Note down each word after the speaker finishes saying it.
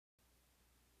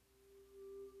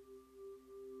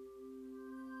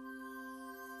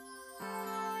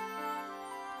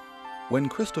When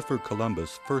Christopher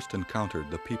Columbus first encountered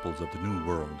the peoples of the New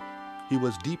World, he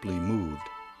was deeply moved.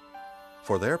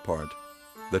 For their part,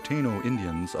 the Taino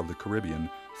Indians of the Caribbean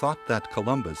thought that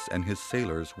Columbus and his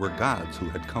sailors were gods who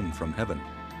had come from heaven.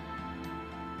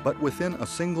 But within a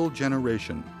single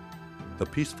generation, the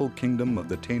peaceful kingdom of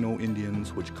the Taino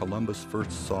Indians which Columbus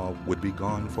first saw would be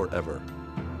gone forever,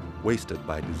 wasted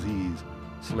by disease,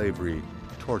 slavery,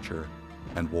 torture,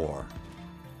 and war.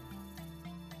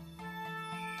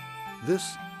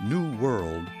 This new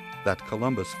world that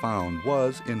Columbus found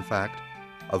was, in fact,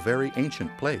 a very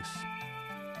ancient place,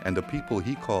 and the people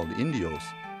he called Indios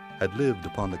had lived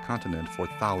upon the continent for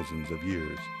thousands of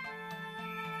years.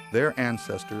 Their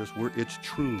ancestors were its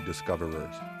true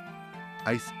discoverers,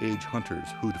 Ice Age hunters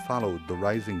who'd followed the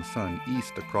rising sun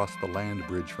east across the land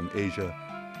bridge from Asia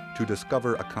to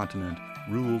discover a continent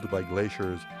ruled by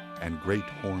glaciers and great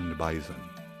horned bison.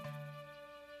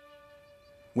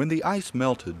 When the ice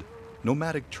melted,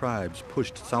 nomadic tribes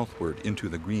pushed southward into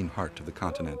the green heart of the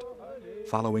continent,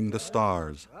 following the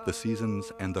stars, the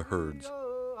seasons, and the herds.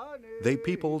 They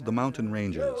peopled the mountain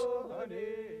ranges,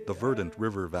 the verdant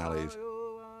river valleys,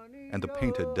 and the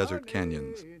painted desert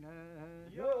canyons.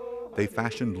 They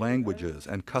fashioned languages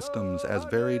and customs as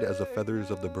varied as the feathers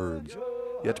of the birds,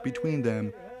 yet between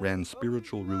them ran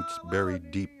spiritual roots buried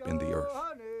deep in the earth.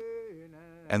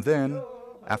 And then,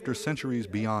 after centuries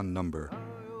beyond number,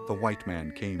 the white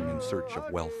man came in search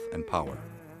of wealth and power.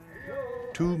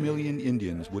 2 million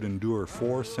Indians would endure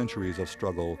 4 centuries of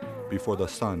struggle before the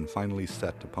sun finally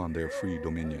set upon their free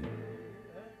dominion.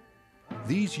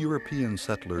 These European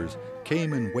settlers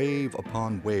came in wave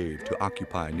upon wave to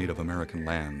occupy Native American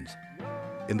lands.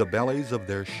 In the bellies of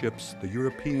their ships, the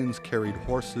Europeans carried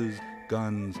horses,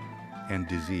 guns, and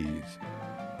disease.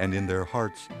 And in their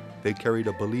hearts, they carried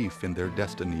a belief in their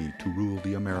destiny to rule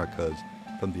the Americas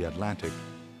from the Atlantic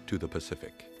to the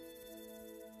Pacific.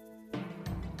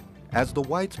 As the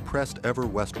whites pressed ever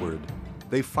westward,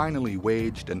 they finally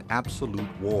waged an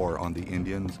absolute war on the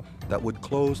Indians that would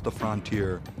close the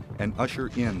frontier and usher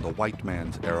in the white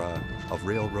man's era of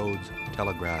railroads,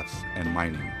 telegraphs, and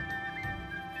mining.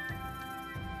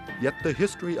 Yet the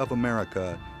history of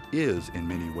America is, in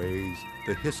many ways,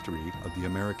 the history of the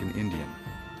American Indian,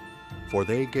 for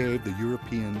they gave the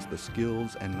Europeans the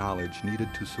skills and knowledge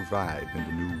needed to survive in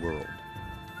the New World.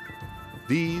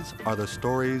 These are the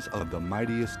stories of the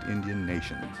mightiest Indian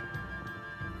nations.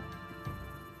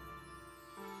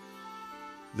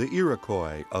 The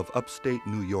Iroquois of upstate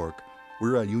New York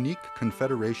were a unique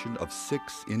confederation of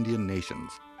 6 Indian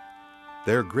nations.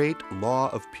 Their great law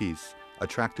of peace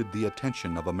attracted the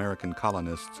attention of American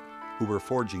colonists who were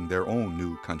forging their own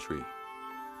new country.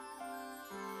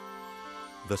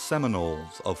 The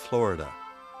Seminoles of Florida,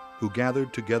 who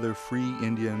gathered together free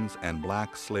Indians and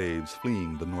black slaves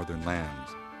fleeing the northern lands.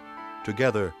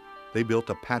 Together, they built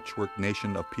a patchwork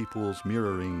nation of peoples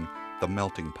mirroring the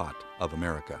melting pot of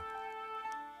America.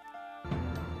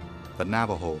 The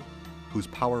Navajo, whose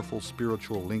powerful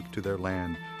spiritual link to their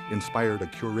land inspired a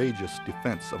courageous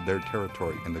defense of their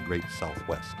territory in the great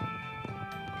Southwest.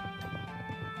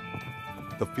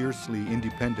 The fiercely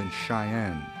independent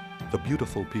Cheyenne, the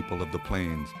beautiful people of the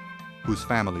plains, whose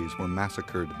families were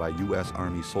massacred by U.S.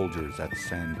 Army soldiers at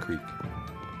Sand Creek.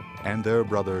 And their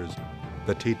brothers,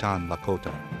 the Teton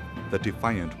Lakota, the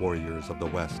defiant warriors of the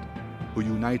West, who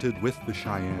united with the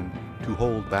Cheyenne to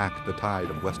hold back the tide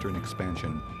of Western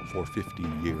expansion for 50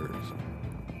 years.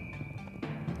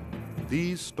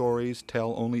 These stories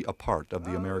tell only a part of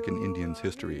the American Indians'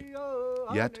 history,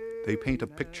 yet they paint a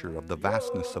picture of the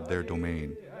vastness of their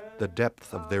domain, the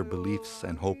depth of their beliefs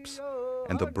and hopes,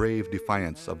 and the brave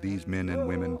defiance of these men and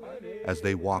women as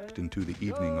they walked into the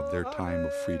evening of their time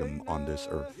of freedom on this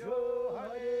earth.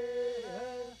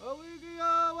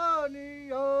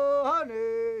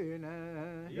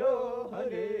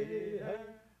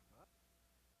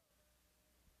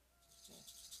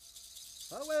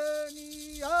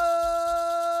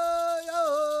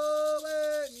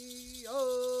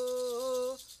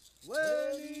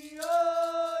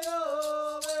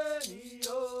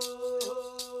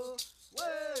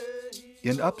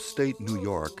 In upstate New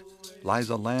York lies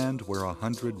a land where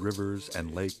 100 rivers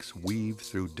and lakes weave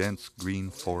through dense green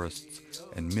forests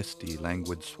and misty,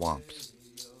 languid swamps.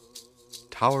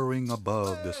 Towering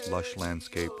above this lush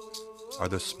landscape are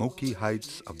the smoky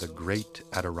heights of the great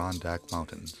Adirondack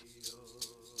Mountains.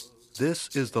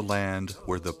 This is the land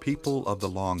where the people of the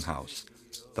Longhouse,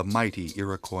 the mighty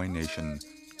Iroquois nation,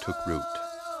 took root.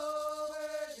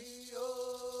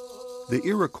 The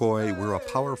Iroquois were a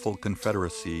powerful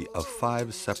confederacy of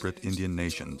 5 separate Indian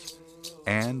nations,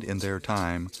 and in their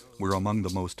time were among the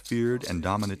most feared and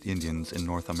dominant Indians in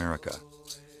North America.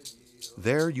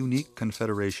 Their unique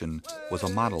confederation was a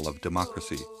model of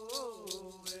democracy.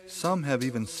 Some have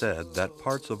even said that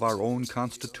parts of our own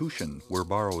Constitution were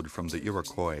borrowed from the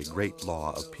Iroquois Great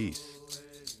Law of Peace.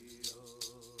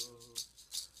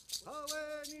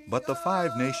 But the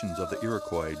 5 nations of the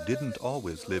Iroquois didn't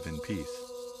always live in peace.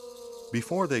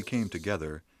 Before they came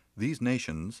together, these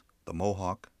nations, the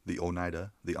Mohawk, the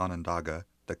Oneida, the Onondaga,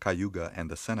 the Cayuga, and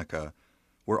the Seneca,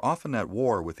 were often at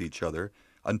war with each other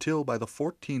until by the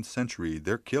 14th century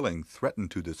their killing threatened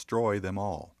to destroy them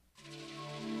all.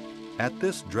 At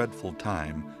this dreadful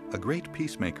time, a great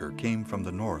peacemaker came from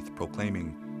the north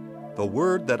proclaiming, "The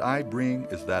word that I bring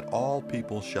is that all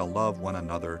people shall love one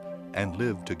another and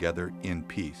live together in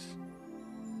peace."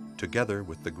 Together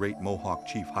with the great Mohawk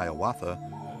chief Hiawatha,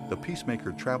 the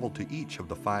peacemaker traveled to each of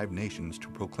the 5 nations to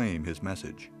proclaim his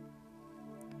message.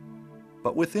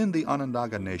 But within the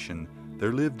Onondaga nation,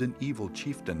 there lived an evil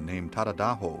chieftain named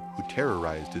Tadadaho who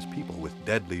terrorized his people with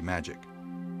deadly magic.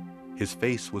 His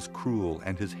face was cruel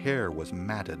and his hair was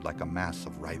matted like a mass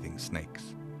of writhing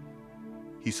snakes.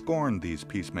 He scorned these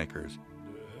peacemakers,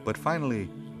 but finally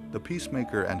the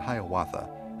peacemaker and Hiawatha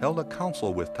held a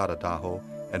council with Tadadaho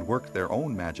and worked their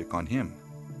own magic on him.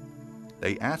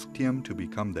 They asked him to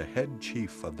become the head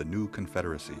chief of the new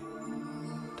confederacy.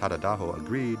 Tadadaho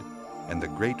agreed, and the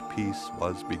great peace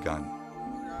was begun.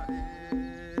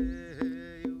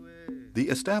 The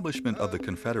establishment of the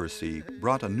Confederacy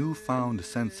brought a newfound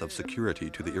sense of security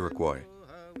to the Iroquois.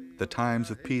 The times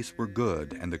of peace were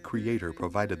good, and the Creator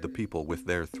provided the people with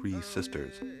their 3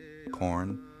 sisters,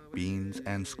 corn, beans,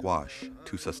 and squash,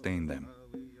 to sustain them.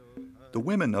 The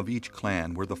women of each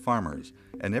clan were the farmers,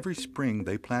 and every spring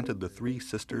they planted the 3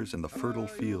 sisters in the fertile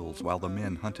fields while the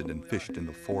men hunted and fished in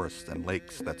the forests and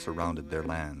lakes that surrounded their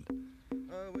land.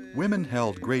 Women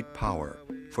held great power,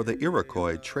 for the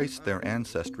Iroquois traced their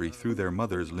ancestry through their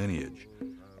mother's lineage,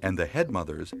 and the head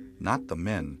mothers, not the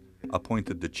men,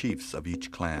 appointed the chiefs of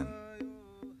each clan.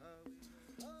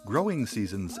 Growing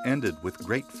seasons ended with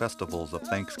great festivals of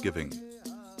Thanksgiving.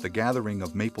 The gathering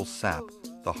of maple sap,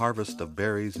 the harvest of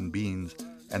berries and beans,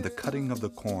 and the cutting of the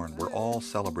corn were all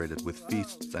celebrated with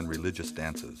feasts and religious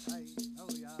dances.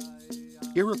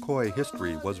 Iroquois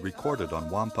history was recorded on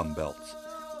wampum belts,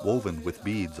 woven with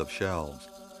beads of shells.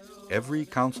 Every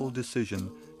council decision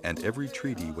and every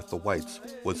treaty with the whites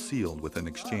was sealed with an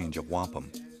exchange of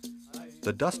wampum.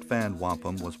 The dust fan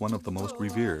wampum was one of the most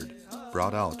revered,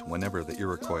 brought out whenever the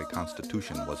Iroquois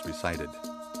Constitution was recited.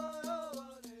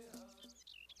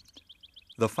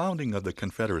 The founding of the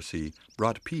Confederacy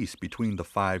brought peace between the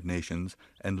 5 nations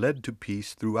and led to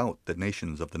peace throughout the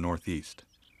nations of the Northeast.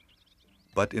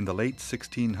 But in the late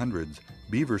 1600s,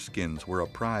 beaver skins were a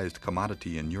prized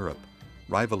commodity in Europe,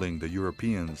 rivaling the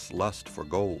Europeans' lust for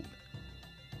gold.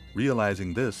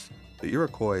 Realizing this, the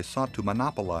Iroquois sought to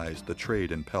monopolize the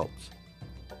trade in pelts.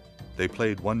 They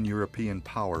played one European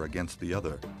power against the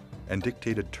other and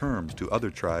dictated terms to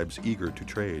other tribes eager to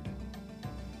trade.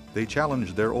 They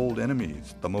challenged their old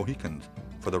enemies, the Mohicans,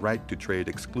 for the right to trade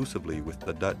exclusively with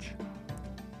the Dutch.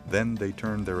 Then they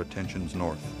turned their attentions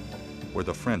north, where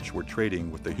the French were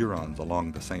trading with the Hurons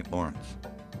along the St. Lawrence.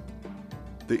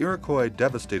 The Iroquois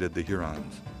devastated the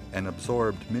Hurons and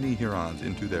absorbed many Hurons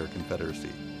into their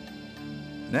confederacy.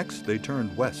 Next, they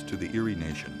turned west to the Erie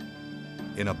Nation.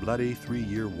 In a bloody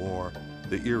 3-year war,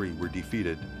 the Erie were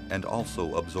defeated and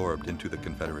also absorbed into the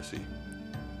Confederacy.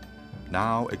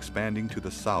 Now expanding to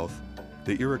the south,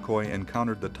 the Iroquois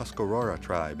encountered the Tuscarora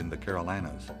tribe in the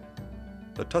Carolinas.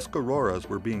 The Tuscaroras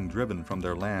were being driven from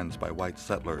their lands by white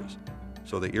settlers,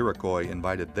 so the Iroquois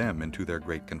invited them into their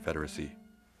great confederacy.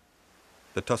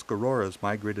 The Tuscaroras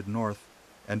migrated north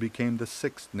and became the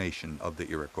 6th nation of the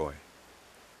Iroquois.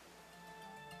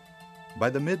 By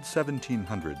the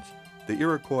mid-1700s, the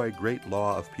Iroquois Great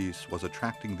Law of Peace was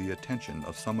attracting the attention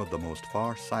of some of the most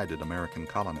far-sighted American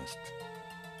colonists.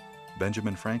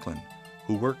 Benjamin Franklin,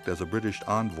 who worked as a British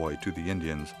envoy to the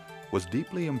Indians, was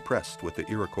deeply impressed with the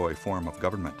Iroquois form of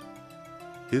government.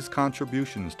 His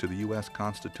contributions to the U.S.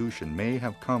 Constitution may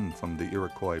have come from the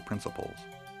Iroquois principles.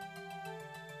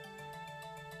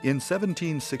 In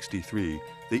 1763,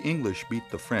 the English beat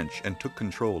the French and took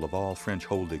control of all French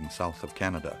holdings south of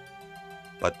Canada.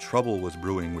 But trouble was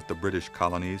brewing with the British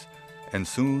colonies, and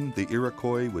soon the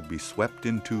Iroquois would be swept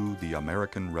into the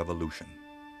American Revolution.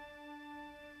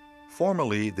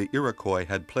 Formally, the Iroquois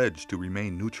had pledged to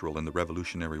remain neutral in the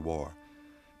Revolutionary War,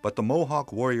 but the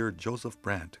Mohawk warrior Joseph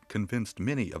Brant convinced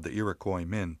many of the Iroquois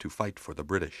men to fight for the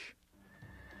British.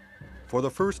 For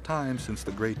the first time since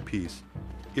the Great Peace,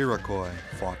 Iroquois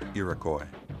fought Iroquois.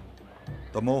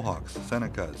 The Mohawks,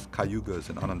 Senecas, Cayugas,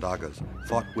 and Onondagas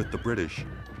fought with the British,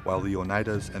 while the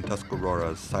Oneidas and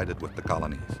Tuscaroras sided with the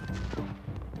colonies.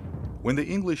 When the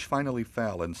English finally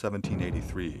fell in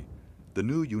 1783, the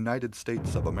new United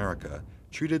States of America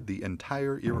treated the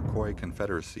entire Iroquois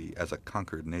Confederacy as a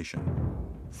conquered nation,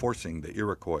 forcing the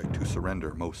Iroquois to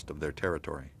surrender most of their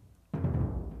territory.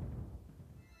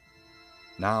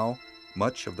 Now,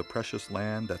 much of the precious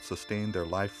land that sustained their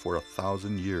life for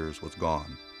 1,000 years was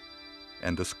gone,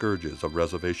 and the scourges of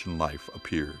reservation life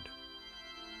appeared.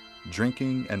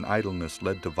 Drinking and idleness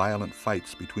led to violent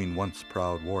fights between once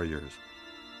proud warriors.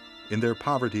 In their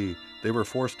poverty, they were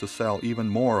forced to sell even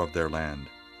more of their land.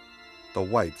 The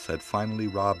whites had finally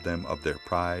robbed them of their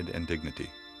pride and dignity.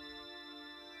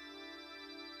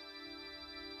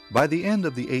 By the end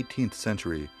of the 18th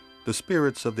century, the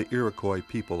spirits of the Iroquois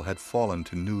people had fallen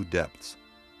to new depths.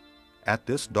 At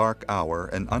this dark hour,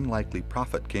 an unlikely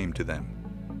prophet came to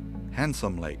them.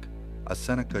 Handsome Lake, a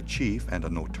Seneca chief and a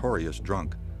notorious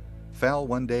drunk, fell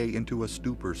one day into a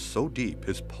stupor so deep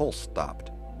his pulse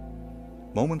stopped.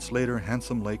 Moments later,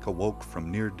 Handsome Lake awoke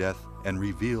from near death and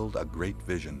revealed a great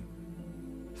vision.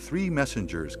 3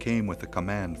 messengers came with a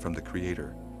command from the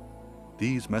Creator.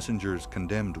 These messengers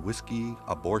condemned whiskey,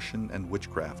 abortion, and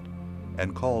witchcraft,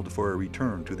 and called for a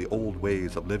return to the old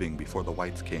ways of living before the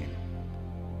whites came.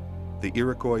 The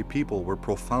Iroquois people were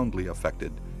profoundly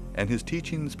affected, and his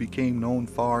teachings became known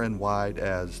far and wide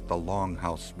as the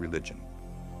Longhouse religion.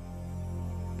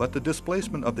 But the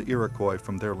displacement of the Iroquois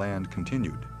from their land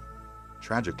continued.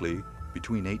 Tragically,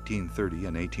 between 1830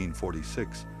 and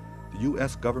 1846, the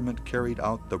U.S. government carried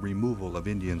out the removal of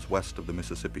Indians west of the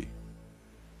Mississippi.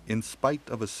 In spite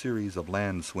of a series of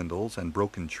land swindles and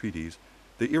broken treaties,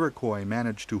 the Iroquois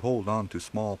managed to hold on to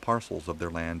small parcels of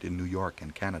their land in New York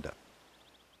and Canada.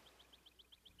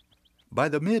 By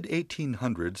the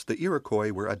mid-1800s, the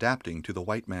Iroquois were adapting to the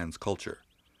white man's culture.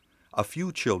 A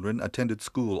few children attended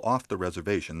school off the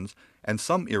reservations, and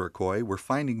some Iroquois were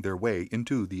finding their way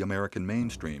into the American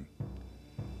mainstream.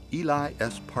 Eli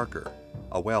S. Parker,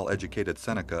 a well-educated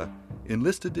Seneca,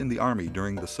 enlisted in the Army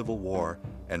during the Civil War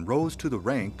and rose to the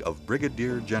rank of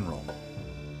Brigadier General.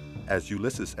 As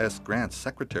Ulysses S. Grant's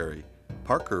secretary,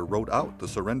 Parker wrote out the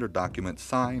surrender document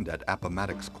signed at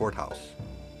Appomattox Courthouse.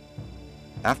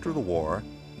 After the war,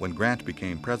 when Grant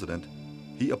became president,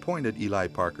 he appointed Eli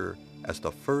Parker as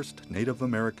the first Native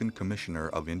American Commissioner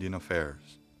of Indian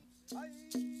Affairs.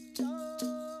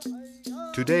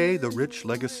 Today, the rich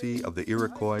legacy of the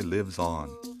Iroquois lives on.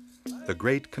 The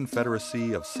great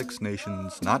confederacy of 6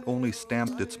 nations not only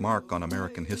stamped its mark on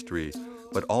American history,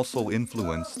 but also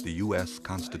influenced the U.S.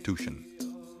 Constitution.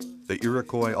 The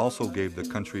Iroquois also gave the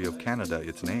country of Canada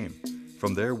its name,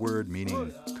 from their word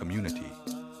meaning community.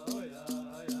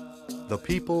 The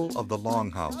people of the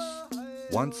Longhouse,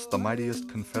 once the mightiest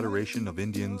confederation of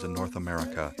Indians in North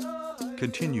America,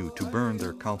 continue to burn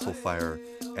their council fire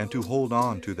and to hold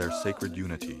on to their sacred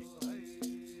unity.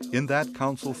 In that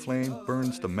council flame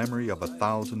burns the memory of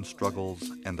 1,000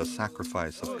 struggles and the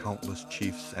sacrifice of countless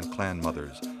chiefs and clan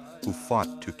mothers who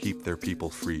fought to keep their people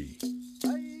free.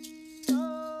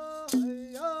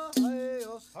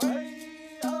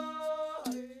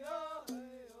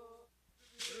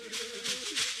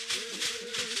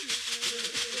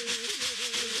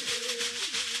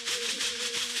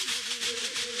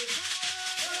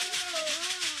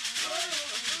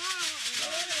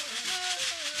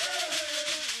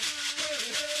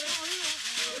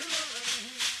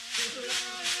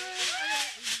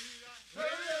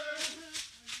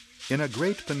 In a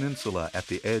great peninsula at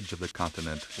the edge of the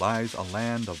continent lies a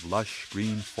land of lush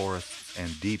green forests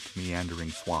and deep meandering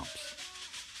swamps.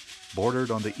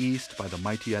 Bordered on the east by the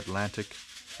mighty Atlantic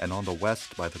and on the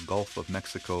west by the Gulf of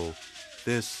Mexico,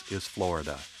 this is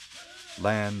Florida,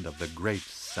 land of the great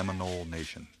Seminole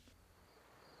Nation.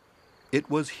 It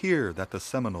was here that the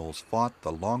Seminoles fought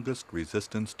the longest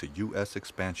resistance to U.S.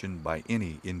 expansion by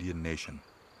any Indian nation.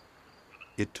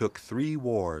 It took 3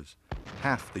 wars,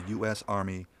 half the U.S.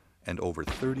 Army, and over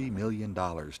 $30 million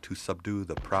to subdue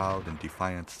the proud and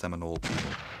defiant Seminole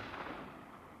people.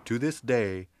 To this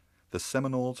day, the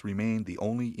Seminoles remain the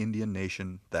only Indian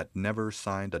nation that never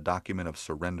signed a document of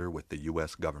surrender with the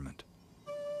U.S. government.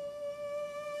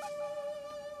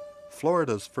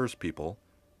 Florida's first people,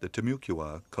 the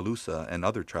Timucua, Calusa, and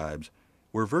other tribes,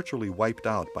 were virtually wiped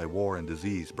out by war and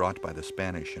disease brought by the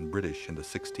Spanish and British in the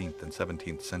 16th and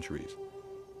 17th centuries.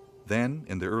 Then,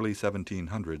 in the early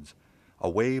 1700s, a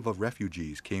wave of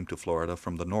refugees came to Florida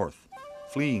from the north,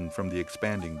 fleeing from the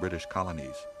expanding British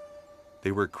colonies.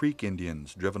 They were Creek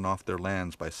Indians driven off their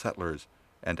lands by settlers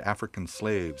and African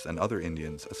slaves and other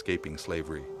Indians escaping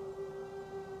slavery.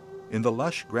 In the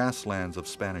lush grasslands of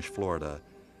Spanish Florida,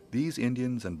 these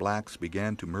Indians and blacks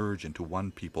began to merge into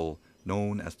one people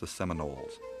known as the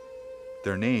Seminoles.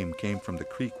 Their name came from the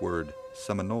Creek word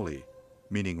Seminole,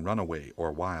 meaning runaway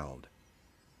or wild.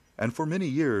 And for many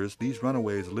years, these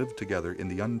runaways lived together in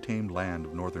the untamed land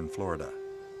of northern Florida.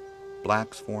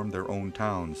 Blacks formed their own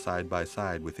towns side by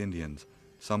side with Indians,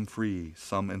 some free,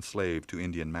 some enslaved to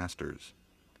Indian masters.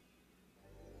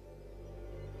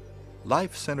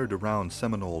 Life centered around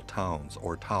Seminole towns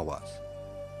or tawas.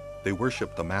 They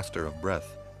worshipped the master of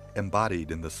breath, embodied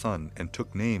in the sun, and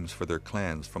took names for their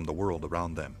clans from the world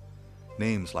around them.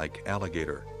 Names like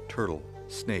alligator, turtle,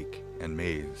 snake, and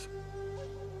maize.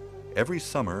 Every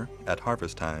summer, at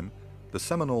harvest time, the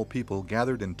Seminole people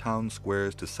gathered in town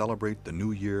squares to celebrate the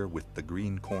new year with the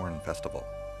Green Corn Festival.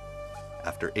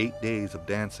 After 8 days of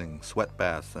dancing, sweat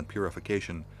baths, and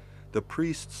purification, the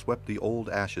priests swept the old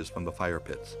ashes from the fire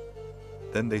pits.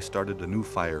 Then they started a new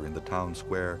fire in the town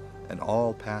square, and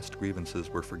all past grievances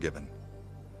were forgiven.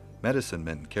 Medicine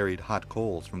men carried hot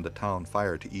coals from the town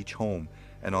fire to each home,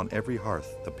 and on every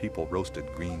hearth the people roasted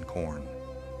green corn.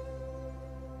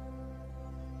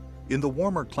 In the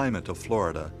warmer climate of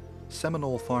Florida,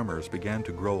 Seminole farmers began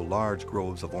to grow large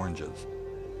groves of oranges,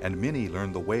 and many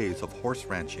learned the ways of horse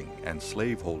ranching and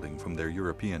slaveholding from their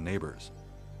European neighbors.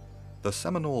 The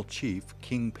Seminole chief,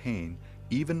 King Payne,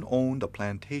 even owned a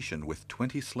plantation with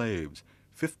 20 slaves,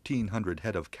 1,500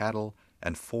 head of cattle,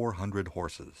 and 400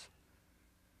 horses.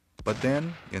 But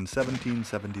then, in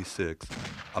 1776,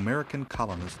 American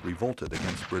colonists revolted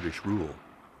against British rule.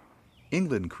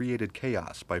 England created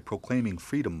chaos by proclaiming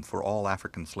freedom for all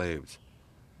African slaves.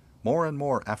 More and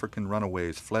more African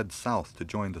runaways fled south to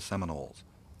join the Seminoles.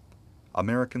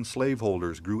 American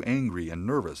slaveholders grew angry and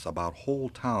nervous about whole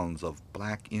towns of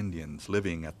black Indians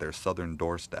living at their southern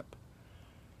doorstep.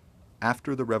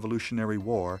 After the Revolutionary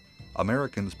War,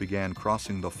 Americans began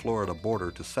crossing the Florida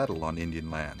border to settle on Indian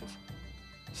lands.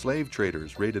 Slave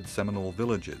traders raided Seminole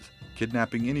villages,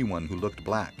 kidnapping anyone who looked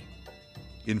black.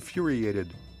 Infuriated,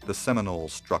 the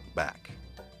Seminoles struck back.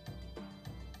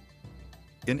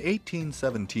 In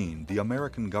 1817, the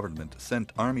American government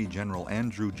sent Army General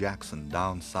Andrew Jackson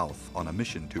down south on a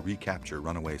mission to recapture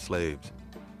runaway slaves.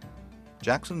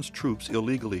 Jackson's troops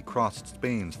illegally crossed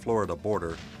Spain's Florida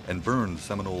border and burned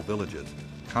Seminole villages,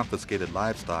 confiscated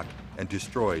livestock, and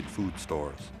destroyed food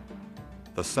stores.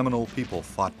 The Seminole people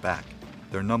fought back,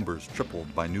 their numbers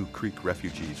tripled by New Creek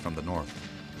refugees from the north.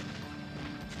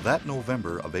 That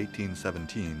November of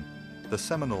 1817, the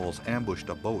Seminoles ambushed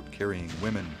a boat carrying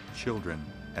women, children,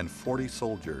 and 40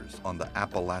 soldiers on the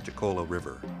Apalachicola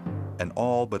River, and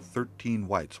all but 13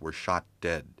 whites were shot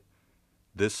dead.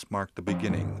 This marked the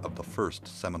beginning of the First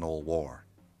Seminole War.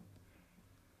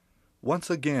 Once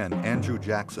again, Andrew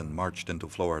Jackson marched into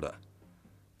Florida.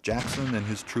 Jackson and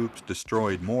his troops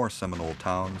destroyed more Seminole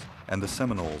towns, and the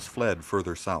Seminoles fled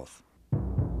further south.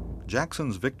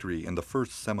 Jackson's victory in the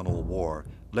First Seminole War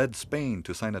led Spain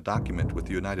to sign a document with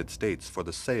the United States for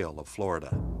the sale of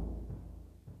Florida.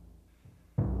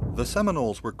 The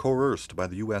Seminoles were coerced by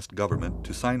the U.S. government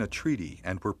to sign a treaty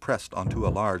and were pressed onto a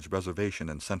large reservation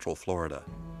in central Florida.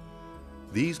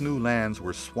 These new lands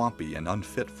were swampy and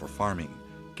unfit for farming,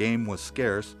 game was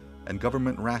scarce, and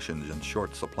government rations in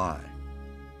short supply.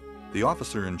 The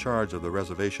officer in charge of the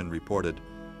reservation reported,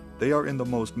 "They are in the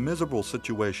most miserable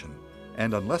situation,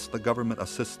 and unless the government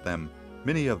assists them,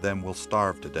 many of them will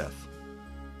starve to death."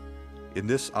 In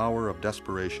this hour of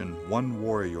desperation, one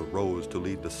warrior rose to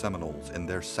lead the Seminoles in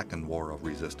their second war of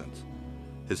resistance.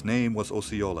 His name was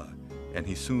Osceola, and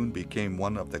he soon became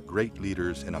one of the great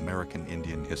leaders in American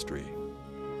Indian history.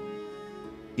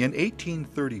 In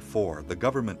 1834, the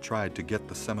government tried to get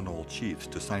the Seminole chiefs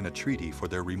to sign a treaty for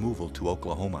their removal to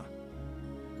Oklahoma.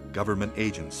 Government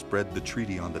agents spread the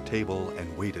treaty on the table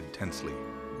and waited tensely.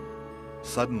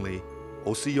 Suddenly,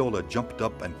 Osceola jumped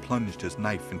up and plunged his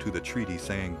knife into the treaty,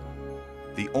 saying,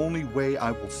 "The only way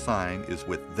I will sign is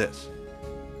with this."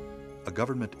 A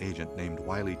government agent named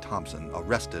Wiley Thompson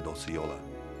arrested Osceola,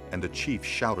 and the chief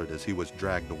shouted as he was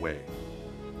dragged away,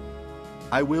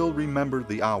 "I will remember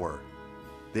the hour.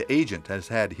 The agent has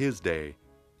had his day.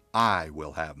 I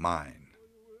will have mine."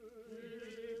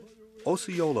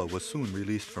 Osceola was soon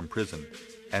released from prison,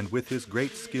 and with his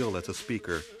great skill as a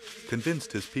speaker,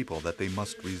 convinced his people that they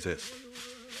must resist.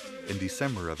 In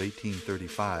December of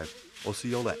 1835,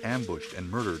 Osceola ambushed and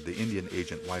murdered the Indian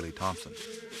agent Wiley Thompson.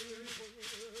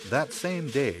 That same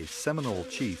day, Seminole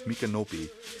chief Micanopy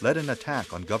led an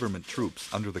attack on government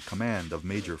troops under the command of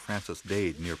Major Francis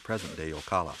Dade near present-day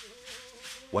Ocala.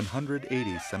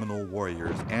 180 Seminole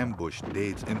warriors ambushed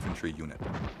Dade's infantry unit.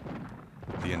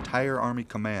 The entire Army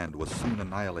command was soon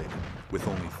annihilated, with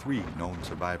only 3 known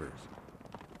survivors.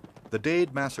 The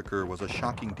Dade Massacre was a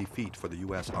shocking defeat for the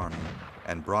U.S. Army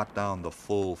and brought down the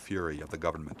full fury of the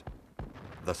government.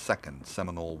 The Second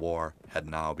Seminole War had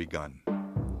now begun.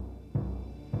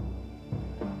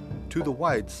 To the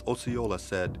whites, Osceola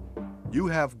said, "You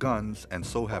have guns and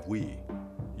so have we.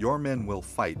 Your men will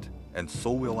fight and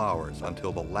so will ours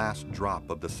until the last drop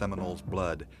of the Seminoles'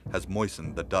 blood has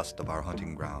moistened the dust of our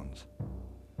hunting grounds."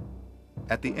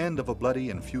 At the end of a bloody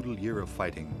and futile year of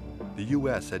fighting, the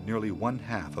U.S. had nearly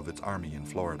one-half of its army in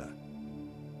Florida.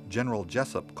 General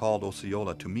Jessup called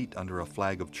Osceola to meet under a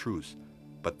flag of truce,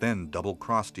 but then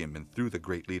double-crossed him and threw the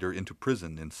great leader into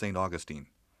prison in St. Augustine.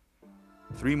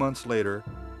 3 months later,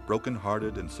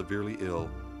 broken-hearted and severely ill,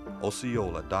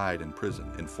 Osceola died in prison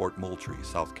in Fort Moultrie,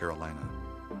 South Carolina.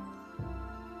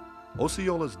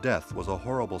 Osceola's death was a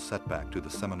horrible setback to the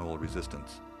Seminole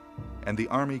resistance, and the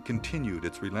Army continued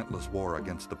its relentless war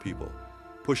against the people,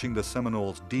 pushing the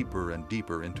Seminoles deeper and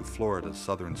deeper into Florida's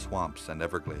southern swamps and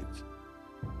Everglades.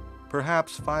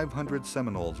 Perhaps 500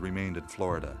 Seminoles remained in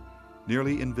Florida,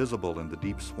 nearly invisible in the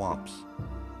deep swamps.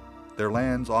 Their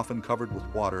lands often covered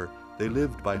with water, they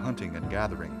lived by hunting and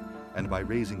gathering, and by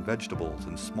raising vegetables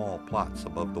in small plots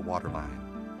above the waterline.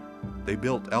 They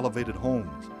built elevated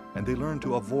homes, and they learned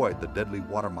to avoid the deadly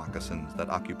water moccasins that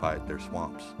occupied their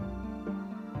swamps.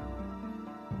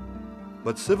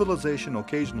 But civilization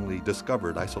occasionally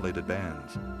discovered isolated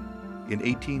bands. In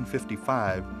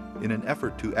 1855, in an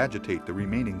effort to agitate the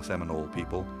remaining Seminole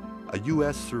people, a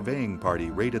U.S. surveying party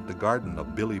raided the garden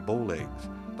of Billy Bowlegs,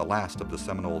 the last of the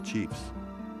Seminole chiefs.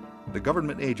 The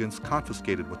government agents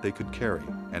confiscated what they could carry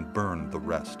and burned the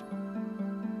rest.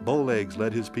 Bowlegs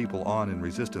led his people on in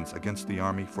resistance against the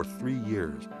Army for 3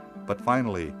 years, but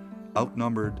finally,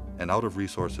 outnumbered and out of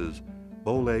resources,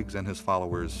 Bowlegs and his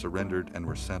followers surrendered and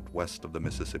were sent west of the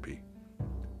Mississippi.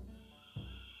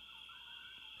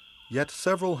 Yet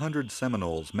several hundred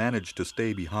Seminoles managed to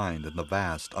stay behind in the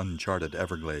vast, uncharted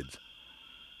Everglades.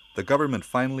 The government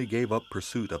finally gave up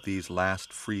pursuit of these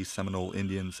last free Seminole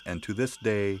Indians, and to this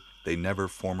day, they never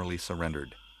formally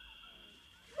surrendered.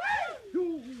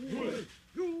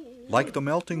 Like the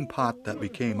melting pot that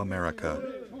became America,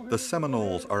 the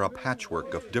Seminoles are a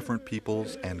patchwork of different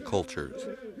peoples and cultures.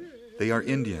 They are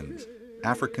Indians,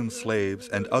 African slaves,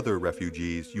 and other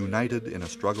refugees united in a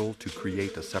struggle to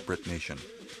create a separate nation.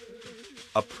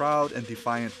 A proud and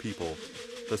defiant people,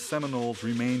 the Seminoles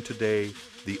remain today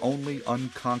the only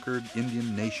unconquered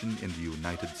Indian nation in the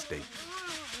United States.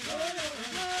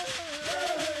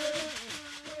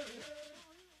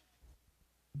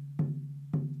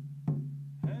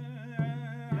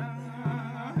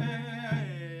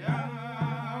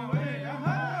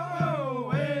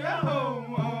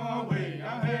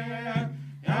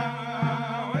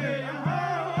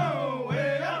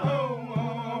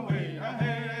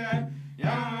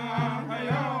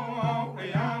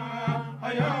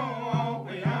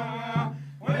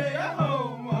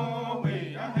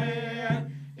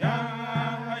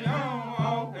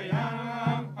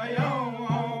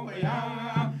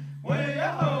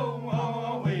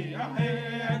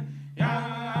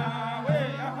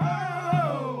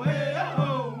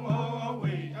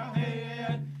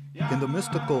 In the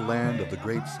mystical land of the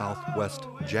great Southwest,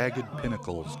 jagged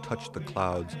pinnacles touch the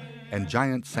clouds, and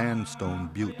giant sandstone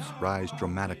buttes rise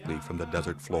dramatically from the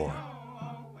desert floor.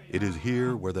 It is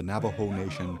here where the Navajo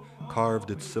Nation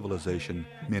carved its civilization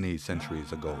many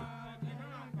centuries ago.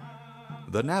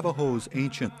 The Navajo's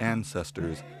ancient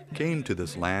ancestors came to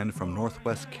this land from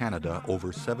northwest Canada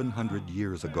over 700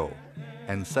 years ago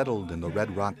and settled in the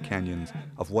Red Rock Canyons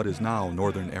of what is now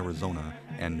northern Arizona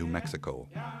and New Mexico.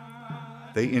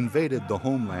 They invaded the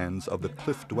homelands of the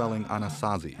cliff-dwelling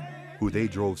Anasazi, who they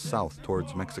drove south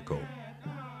towards Mexico.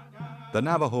 The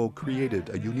Navajo created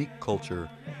a unique culture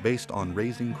based on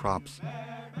raising crops,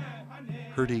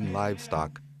 herding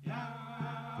livestock,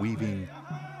 weaving,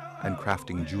 and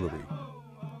crafting jewelry.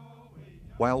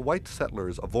 While white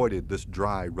settlers avoided this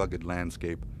dry, rugged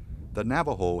landscape, the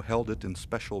Navajo held it in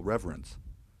special reverence.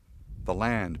 The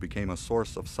land became a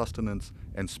source of sustenance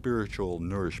and spiritual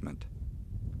nourishment.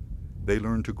 They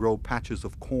learned to grow patches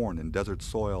of corn in desert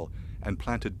soil and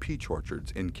planted peach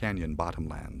orchards in canyon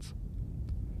bottomlands.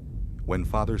 When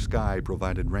Father Sky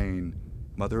provided rain,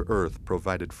 Mother Earth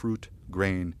provided fruit,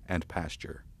 grain, and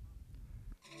pasture.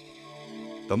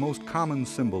 The most common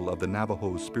symbol of the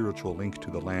Navajo's spiritual link to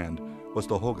the land was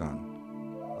the hogan,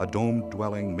 a domed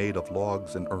dwelling made of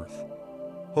logs and earth.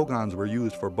 Hogans were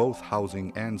used for both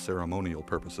housing and ceremonial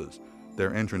purposes.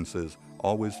 Their entrances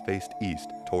always faced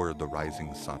east toward the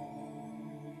rising sun.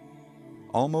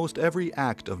 Almost every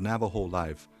act of Navajo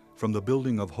life, from the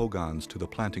building of hogans to the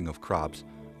planting of crops,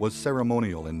 was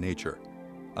ceremonial in nature.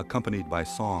 accompanied by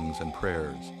songs and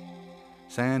prayers.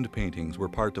 Sand paintings were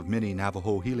part of many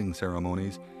Navajo healing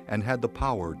ceremonies and had the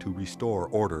power to restore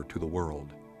order to the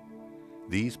world.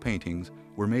 These paintings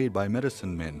were made by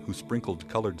medicine men who sprinkled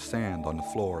colored sand on the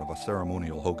floor of a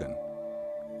ceremonial hogan.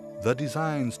 The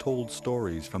designs told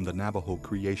stories from the Navajo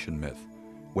creation myth,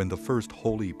 when the first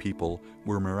holy people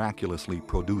were miraculously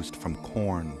produced from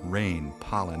corn, rain,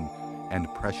 pollen,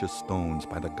 and precious stones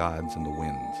by the gods and the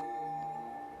winds.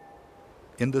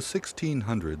 In the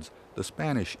 1600s, the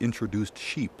Spanish introduced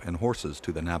sheep and horses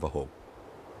to the Navajo.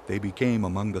 They became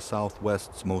among the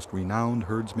Southwest's most renowned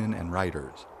herdsmen and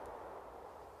riders.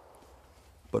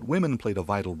 But women played a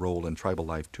vital role in tribal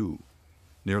life too.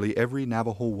 Nearly every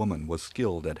Navajo woman was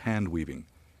skilled at hand weaving,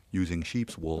 using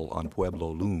sheep's wool on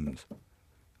Pueblo looms.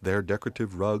 Their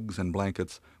decorative rugs and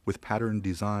blankets with patterned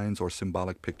designs or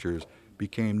symbolic pictures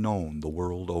became known the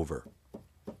world over.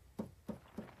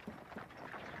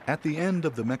 At the end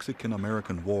of the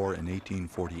Mexican-American War in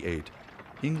 1848,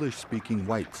 English-speaking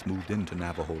whites moved into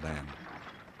Navajo land.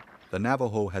 The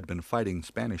Navajo had been fighting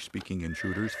Spanish-speaking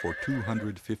intruders for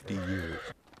 250 years.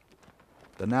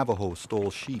 The Navajo stole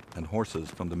sheep and horses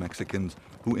from the Mexicans,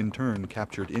 who in turn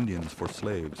captured Indians for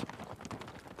slaves.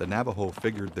 The Navajo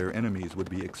figured their enemies would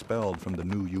be expelled from the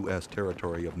new U.S.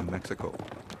 territory of New Mexico.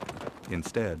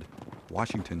 Instead,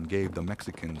 Washington gave the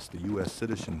Mexicans the U.S.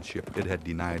 citizenship it had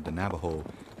denied the Navajo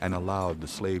and allowed the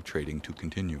slave trading to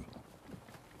continue.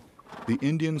 The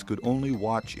Indians could only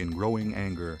watch in growing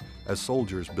anger as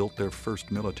soldiers built their first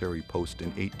military post in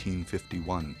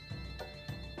 1851.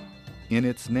 In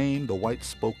its name, the whites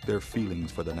spoke their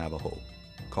feelings for the Navajo,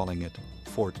 calling it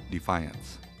Fort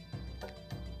Defiance.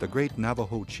 The great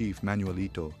Navajo chief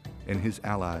Manuelito and his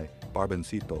ally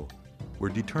Barbencito were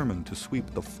determined to sweep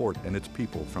the fort and its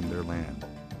people from their land.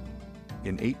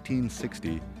 In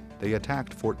 1860, they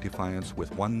attacked Fort Defiance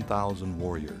with 1,000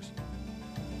 warriors.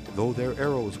 Though their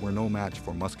arrows were no match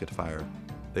for musket fire,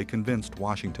 they convinced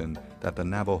Washington that the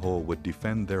Navajo would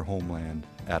defend their homeland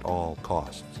at all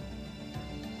costs.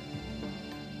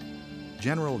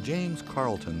 General James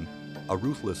Carleton, a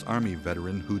ruthless Army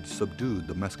veteran who'd subdued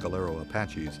the Mescalero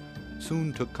Apaches,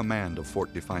 soon took command of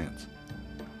Fort Defiance.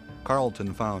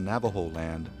 Carleton found Navajo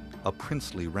land a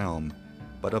princely realm,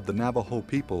 but of the Navajo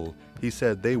people, he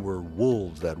said they were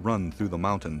wolves that run through the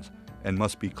mountains and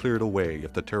must be cleared away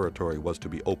if the territory was to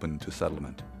be open to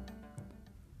settlement.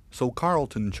 So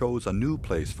Carleton chose a new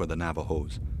place for the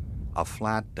Navajos, a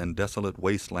flat and desolate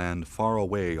wasteland far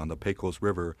away on the Pecos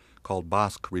River called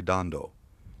Bosque Redondo.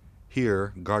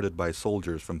 Here, guarded by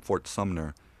soldiers from Fort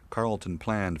Sumner, Carleton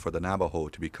planned for the Navajo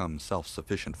to become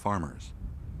self-sufficient farmers.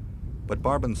 But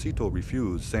Barbencito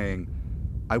refused, saying,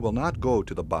 "I will not go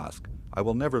to the Bosque. I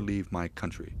will never leave my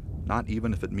country, not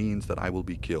even if it means that I will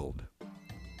be killed."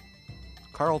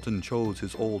 Carleton chose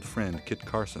his old friend Kit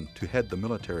Carson to head the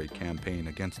military campaign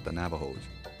against the Navajos.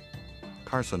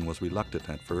 Carson was reluctant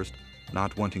at first,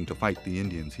 not wanting to fight the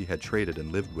Indians he had traded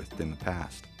and lived with in the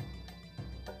past.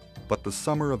 But the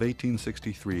summer of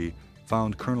 1863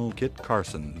 found Colonel Kit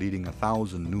Carson leading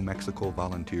 1,000 New Mexico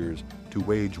volunteers to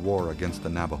wage war against the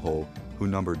Navajo, who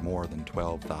numbered more than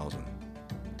 12,000.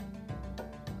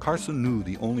 Carson knew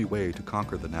the only way to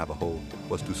conquer the Navajo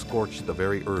was to scorch the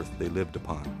very earth they lived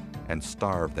upon and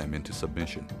starve them into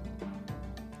submission.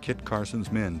 Kit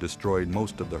Carson's men destroyed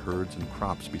most of the herds and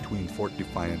crops between Fort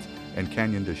Defiance and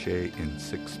Canyon de Chelly in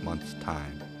 6 months'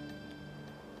 time.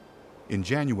 In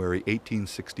January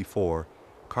 1864,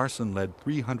 Carson led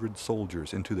 300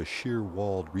 soldiers into the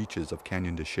sheer-walled reaches of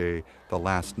Canyon de Chelly, the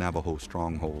last Navajo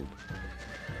stronghold.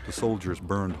 The soldiers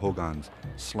burned hogans,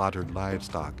 slaughtered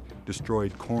livestock,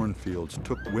 destroyed cornfields,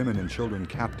 took women and children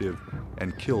captive,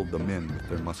 and killed the men with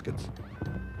their muskets.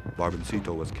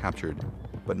 Barbencito was captured,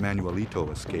 but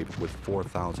Manuelito escaped with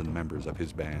 4,000 members of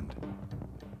his band.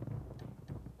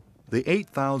 The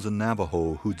 8,000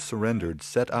 Navajo who'd surrendered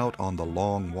set out on the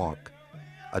Long Walk,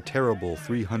 a terrible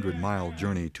 300-mile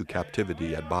journey to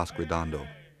captivity at Bosque Redondo.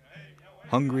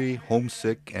 Hungry,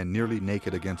 homesick, and nearly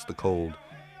naked against the cold,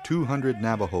 200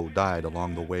 Navajo died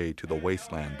along the way to the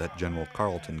wasteland that General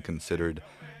Carleton considered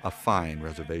a fine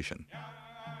reservation.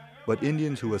 But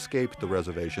Indians who escaped the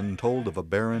reservation told of a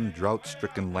barren,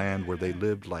 drought-stricken land where they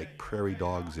lived like prairie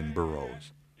dogs in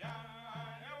burrows.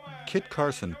 Kit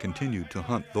Carson continued to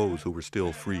hunt those who were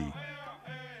still free.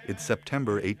 In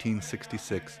September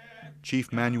 1866, Chief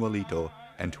Manuelito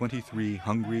and 23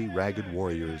 hungry, ragged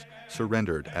warriors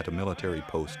surrendered at a military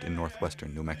post in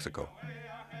northwestern New Mexico.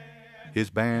 His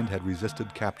band had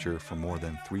resisted capture for more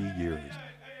than 3 years,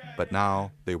 but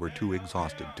now they were too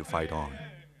exhausted to fight on.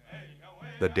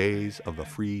 The days of the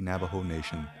free Navajo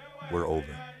Nation were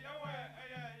over.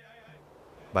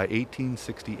 By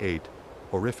 1868,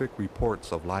 horrific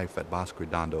reports of life at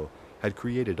Basquedando had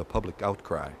created a public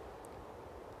outcry.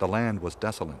 The land was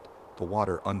desolate, the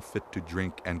water unfit to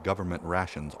drink, and government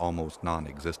rations almost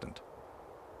non-existent.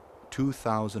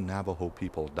 2,000 Navajo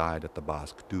people died at the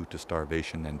Basque due to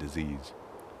starvation and disease.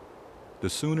 "The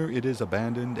sooner it is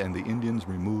abandoned and the Indians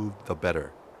removed, the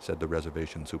better," said the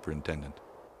reservation superintendent.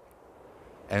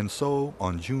 And so,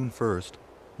 on June 1st,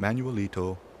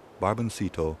 Manuelito,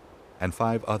 Barboncito, and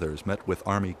 5 others met with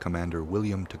Army Commander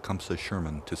William Tecumseh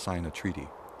Sherman to sign a treaty.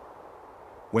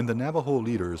 When the Navajo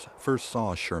leaders first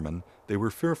saw Sherman, they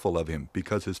were fearful of him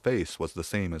because his face was the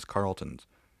same as Carleton's,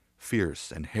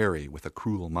 fierce and hairy with a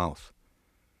cruel mouth.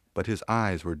 But his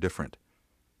eyes were different.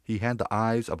 He had the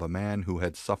eyes of a man who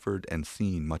had suffered and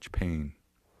seen much pain.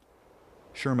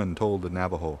 Sherman told the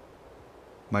Navajo,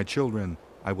 "My children,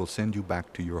 I will send you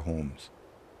back to your homes."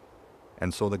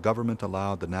 And so the government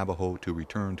allowed the Navajo to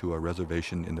return to a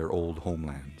reservation in their old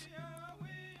homelands.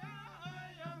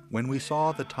 "When we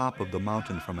saw the top of the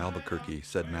mountain from Albuquerque,"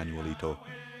 said Manuelito,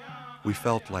 "we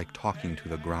felt like talking to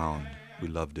the ground. We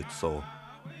loved it so."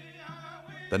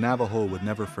 The Navajo would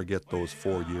never forget those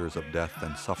 4 years of death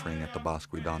and suffering at the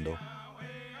Basquedando.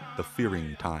 The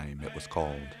fearing time, it was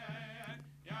called.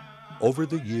 Over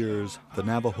the years, the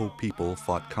Navajo people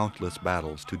fought countless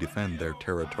battles to defend their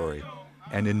territory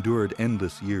and endured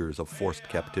endless years of forced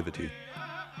captivity.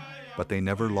 But they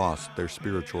never lost their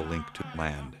spiritual link to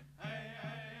land.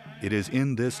 It is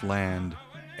in this land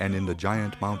and in the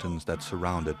giant mountains that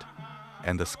surround it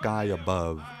and the sky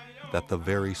above that the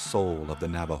very soul of the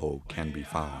Navajo can be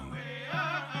found.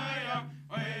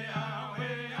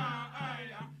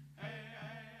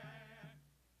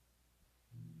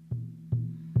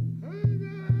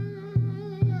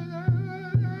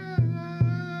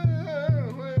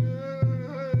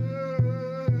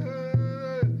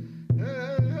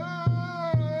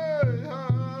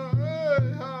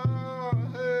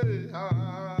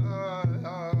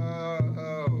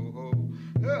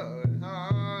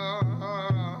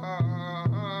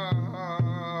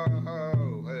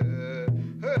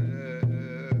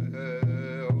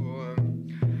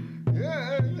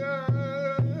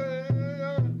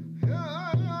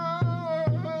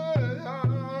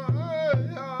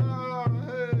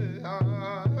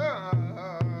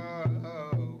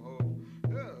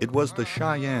 It was the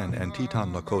Cheyenne and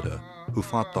Teton Lakota who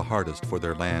fought the hardest for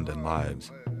their land and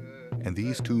lives, and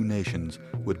these 2 nations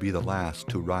would be the last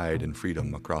to ride in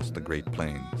freedom across the Great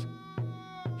Plains.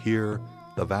 Here,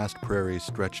 the vast prairies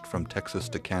stretched from Texas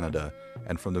to Canada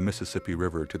and from the Mississippi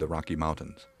River to the Rocky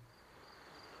Mountains.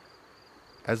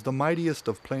 As the mightiest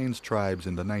of Plains tribes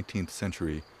in the 19th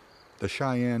century, the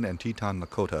Cheyenne and Teton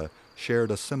Lakota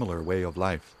shared a similar way of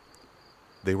life.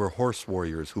 They were horse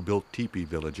warriors who built teepee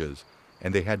villages,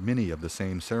 and they had many of the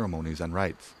same ceremonies and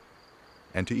rites.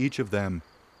 And to each of them,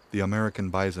 the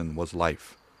American bison was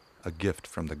life, a gift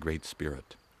from the Great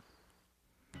Spirit.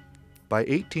 By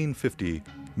 1850,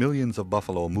 millions of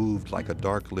buffalo moved like a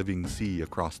dark living sea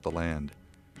across the land.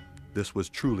 This was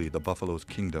truly the buffalo's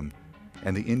kingdom,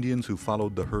 and the Indians who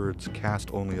followed the herds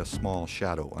cast only a small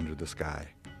shadow under the sky.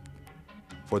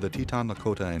 For the Teton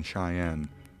Lakota and Cheyenne,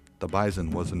 the bison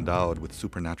was endowed with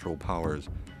supernatural powers,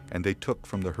 and they took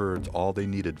from the herds all they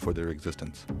needed for their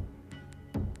existence.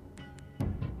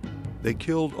 They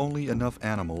killed only enough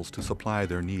animals to supply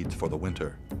their needs for the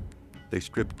winter. They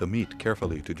stripped the meat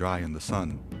carefully to dry in the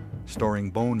sun,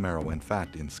 storing bone marrow and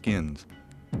fat in skins,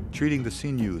 treating the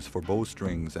sinews for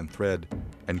bowstrings and thread,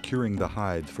 and curing the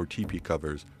hides for teepee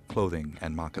covers, clothing,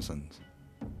 and moccasins.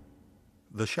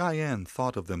 The Cheyenne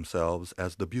thought of themselves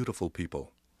as the beautiful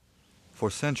people. For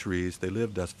centuries, they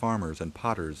lived as farmers and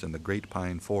potters in the great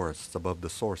pine forests above the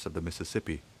source of the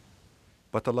Mississippi.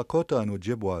 But the Lakota and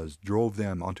Ojibwas drove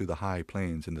them onto the high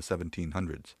plains in the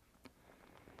 1700s.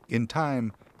 In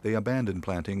time, they abandoned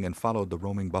planting and followed the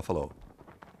roaming buffalo.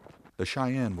 The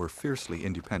Cheyenne were fiercely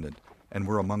independent and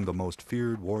were among the most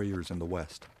feared warriors in the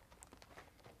West.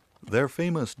 Their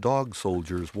famous Dog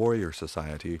Soldiers Warrior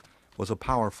Society was a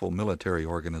powerful military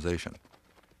organization.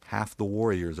 Half the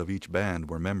warriors of each band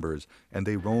were members, and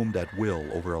they roamed at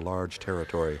will over a large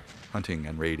territory, hunting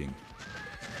and raiding.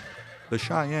 The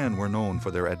Cheyenne were known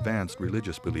for their advanced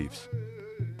religious beliefs.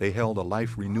 They held a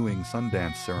life-renewing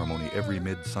Sundance ceremony every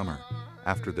midsummer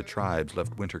after the tribes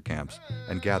left winter camps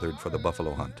and gathered for the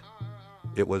buffalo hunt.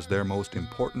 It was their most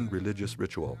important religious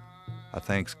ritual, a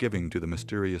thanksgiving to the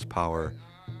mysterious power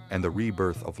and the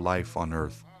rebirth of life on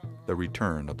earth, the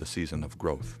return of the season of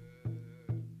growth.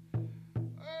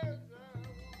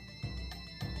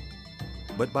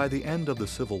 But by the end of the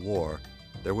Civil War,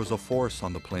 there was a force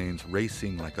on the plains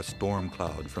racing like a storm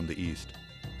cloud from the east.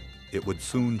 It would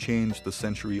soon change the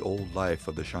century-old life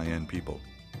of the Cheyenne people.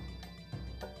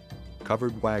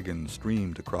 Covered wagons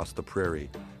streamed across the prairie,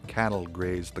 cattle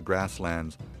grazed the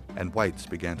grasslands, and whites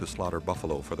began to slaughter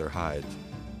buffalo for their hides,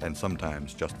 and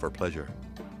sometimes just for pleasure.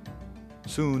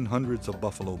 Soon hundreds of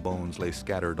buffalo bones lay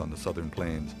scattered on the southern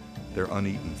plains, their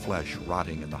uneaten flesh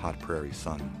rotting in the hot prairie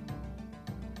sun.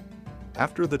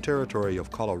 After the territory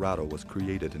of Colorado was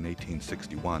created in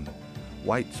 1861,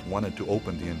 whites wanted to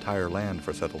open the entire land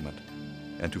for settlement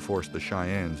and to force the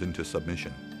Cheyennes into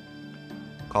submission.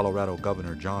 Colorado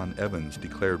Governor John Evans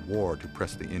declared war to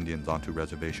press the Indians onto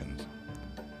reservations.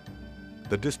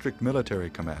 The district military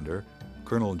commander,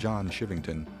 Colonel John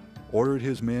Chivington, ordered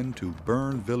his men to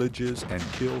burn villages and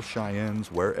kill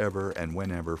Cheyennes wherever and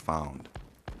whenever found.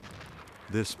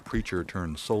 This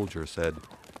preacher-turned-soldier said,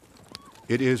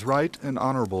 "It is right and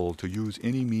honorable to use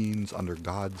any means under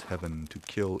God's heaven to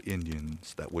kill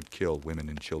Indians that would kill women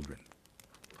and children."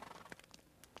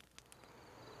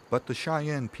 But the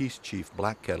Cheyenne peace chief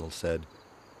Black Kettle said,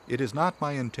 "It is not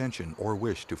my intention or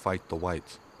wish to fight the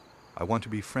whites. I want to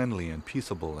be friendly and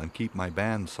peaceable and keep my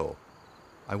band so.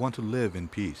 I want to live in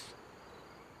peace."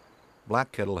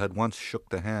 Black Kettle had once shook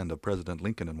the hand of President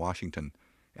Lincoln in Washington,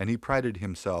 and he prided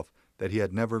himself that he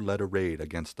had never led a raid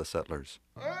against the settlers.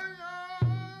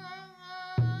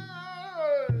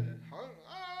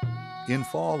 In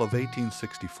fall of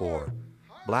 1864,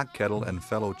 Black Kettle and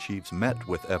fellow chiefs met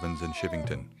with Evans and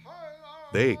Chivington.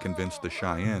 They convinced the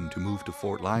Cheyenne to move to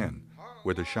Fort Lyon,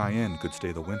 where the Cheyenne could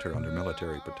stay the winter under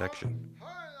military protection.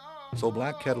 So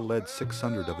Black Kettle led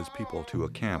 600 of his people to a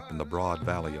camp in the broad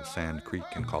valley of Sand Creek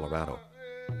in Colorado.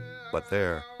 But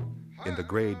there, in the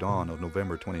gray dawn of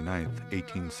November 29,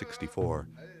 1864,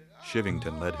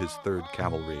 Chivington led his 3rd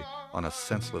Cavalry on a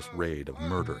senseless raid of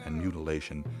murder and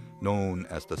mutilation known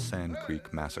as the Sand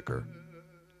Creek Massacre.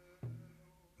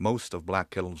 Most of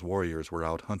Black Kettle's warriors were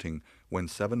out hunting when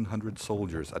 700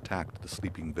 soldiers attacked the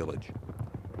sleeping village.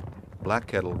 Black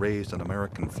Kettle raised an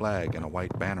American flag and a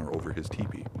white banner over his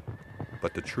teepee,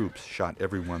 but the troops shot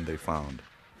everyone they found.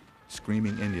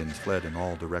 Screaming Indians fled in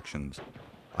all directions.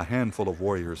 A handful of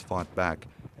warriors fought back,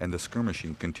 and the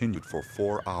skirmishing continued for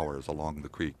 4 hours along the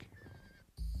creek.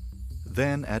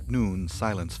 Then at noon,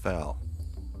 silence fell.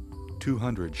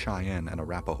 200 Cheyenne and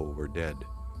Arapaho were dead,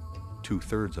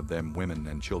 2/3 of them women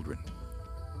and children.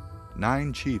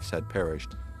 9 chiefs had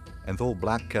perished, and though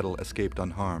Black Kettle escaped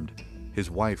unharmed, his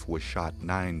wife was shot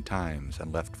 9 times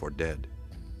and left for dead.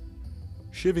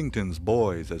 Chivington's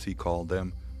boys, as he called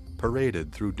them,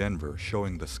 paraded through Denver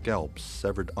showing the scalps,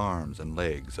 severed arms, and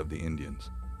legs of the Indians.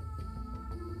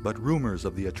 But rumors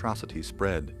of the atrocity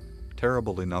spread,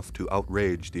 terrible enough to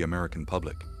outrage the American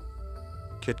public.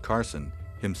 Kit Carson,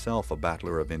 himself a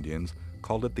battler of Indians,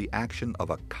 called it the action of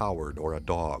a coward or a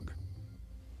dog.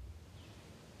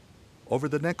 Over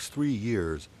the next 3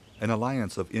 years, an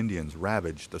alliance of Indians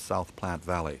ravaged the South Platte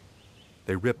Valley.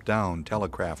 They ripped down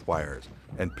telegraph wires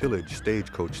and pillaged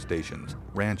stagecoach stations,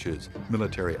 ranches,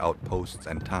 military outposts,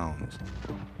 and towns.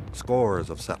 Scores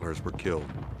of settlers were killed,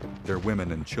 their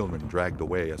women and children dragged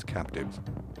away as captives.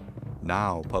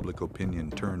 Now public opinion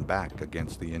turned back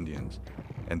against the Indians,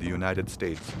 and the United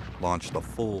States launched a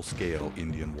full-scale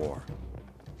Indian War.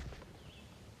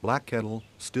 Black Kettle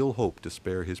still hoped to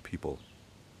spare his people,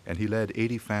 and he led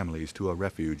 80 families to a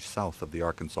refuge south of the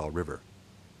Arkansas River.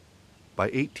 By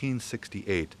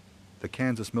 1868, the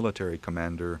Kansas military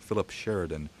commander, Philip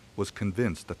Sheridan, was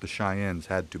convinced that the Cheyennes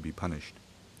had to be punished.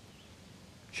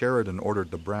 Sheridan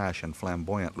ordered the brash and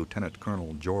flamboyant Lieutenant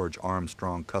Colonel George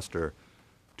Armstrong Custer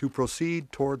to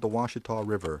proceed toward the Washita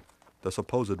River, the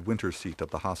supposed winter seat of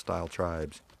the hostile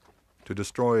tribes, to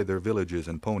destroy their villages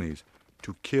and ponies,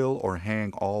 to kill or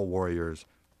hang all warriors,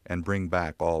 and bring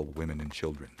back all women and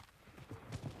children.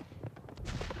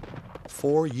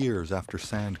 4 years after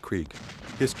Sand Creek,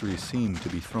 history seemed to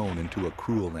be thrown into a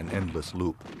cruel and endless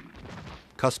loop.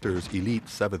 Custer's elite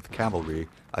 7th Cavalry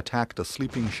attacked a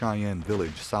sleeping Cheyenne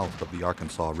village south of the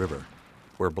Arkansas River,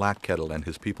 where Black Kettle and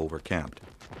his people were camped.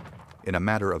 In a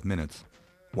matter of minutes,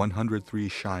 103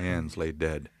 Cheyennes lay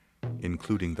dead,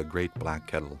 including the great Black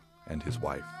Kettle and his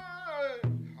wife.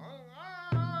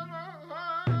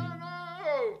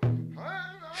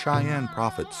 Cheyenne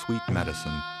prophet Sweet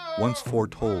Medicine once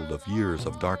foretold of years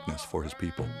of darkness for his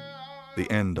people, the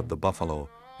end of the buffalo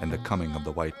and the coming of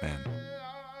the white man.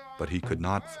 But he could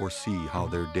not foresee how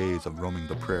their days of roaming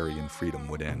the prairie in freedom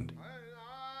would end.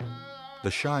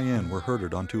 The Cheyenne were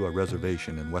herded onto a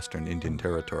reservation in western Indian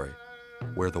Territory,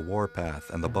 where the warpath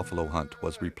and the buffalo hunt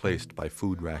was replaced by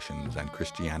food rations and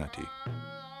Christianity.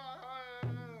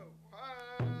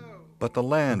 But the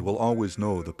land will always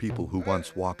know the people who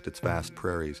once walked its vast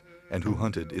prairies and who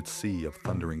hunted its sea of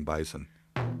thundering bison.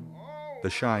 The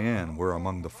Cheyenne were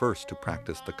among the first to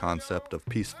practice the concept of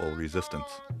peaceful resistance.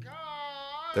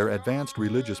 Their advanced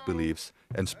religious beliefs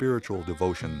and spiritual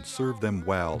devotion served them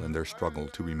well in their struggle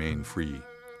to remain free.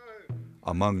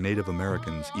 Among Native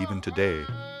Americans even today,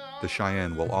 the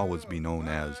Cheyenne will always be known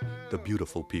as the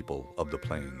beautiful people of the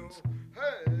plains.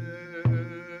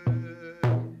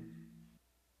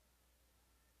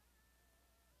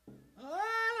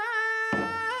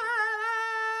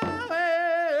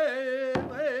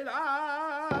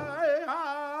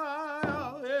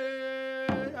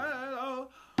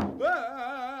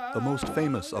 The most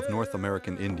famous of North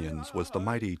American Indians was the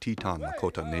mighty Teton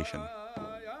Lakota Nation.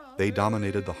 They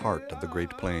dominated the heart of the Great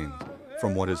Plains,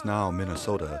 from what is now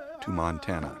Minnesota to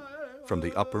Montana, from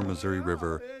the upper Missouri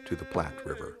River to the Platte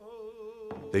River.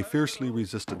 They fiercely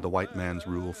resisted the white man's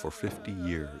rule for 50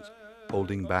 years,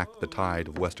 holding back the tide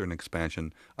of Western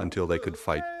expansion until they could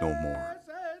fight no more.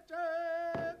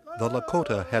 The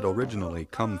Lakota had originally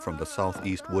come from the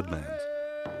southeast woodlands,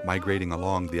 migrating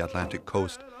along the Atlantic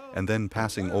coast and then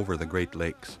passing over the Great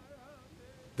Lakes.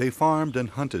 They farmed and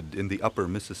hunted in the upper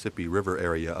Mississippi River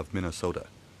area of Minnesota,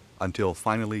 until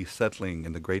finally settling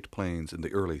in the Great Plains in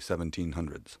the early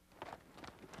 1700s.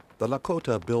 The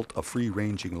Lakota built a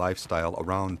free-ranging lifestyle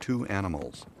around two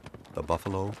animals, the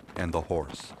buffalo and the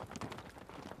horse.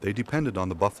 They depended on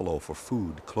the buffalo for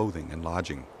food, clothing, and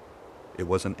lodging. It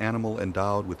was an animal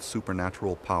endowed with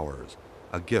supernatural powers,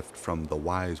 a gift from the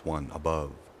Wise One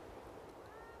above.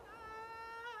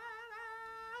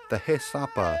 The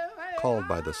Hesapa, called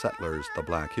by the settlers the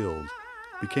Black Hills,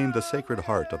 became the sacred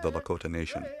heart of the Lakota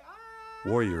Nation.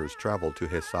 Warriors traveled to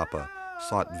Hesapa,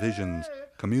 sought visions,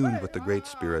 communed with the Great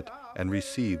Spirit, and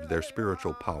received their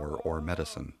spiritual power or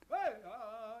medicine.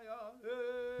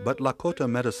 But Lakota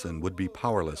medicine would be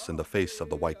powerless in the face of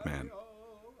the white man.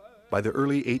 By the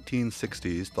early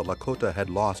 1860s, the Lakota had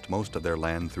lost most of their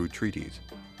land through treaties.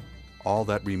 All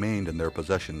that remained in their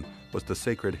possession was the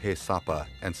sacred Hesapa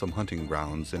and some hunting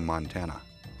grounds in Montana.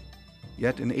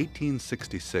 Yet in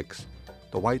 1866,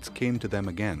 the whites came to them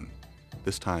again,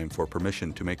 this time for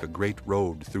permission to make a great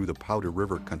road through the Powder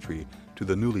River country to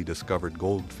the newly discovered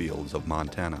gold fields of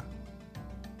Montana.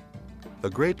 The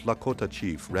great Lakota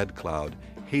chief, Red Cloud,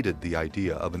 hated the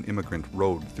idea of an immigrant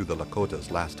road through the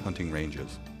Lakota's last hunting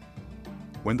ranges.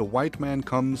 When the white man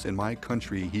comes in my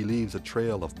country, he leaves a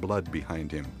trail of blood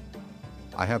behind him.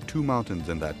 I have two mountains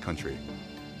in that country,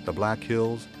 the Black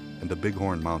Hills and the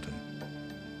Bighorn Mountain.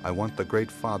 I want the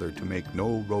Great Father to make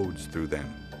no roads through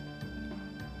them.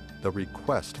 The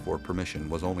request for permission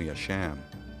was only a sham.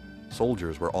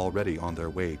 Soldiers were already on their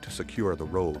way to secure the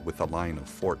road with a line of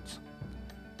forts.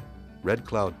 Red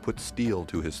Cloud put steel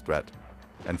to his threat,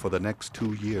 and for the next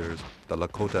 2 years, the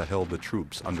Lakota held the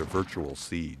troops under virtual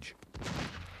siege.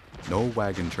 No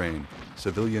wagon train,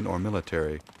 civilian or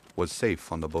military, was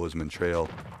safe on the Bozeman Trail,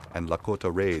 and Lakota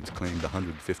raids claimed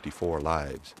 154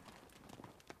 lives.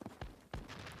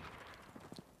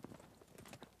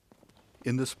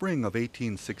 In the spring of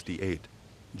 1868,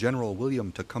 General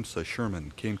William Tecumseh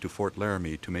Sherman came to Fort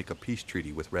Laramie to make a peace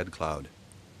treaty with Red Cloud.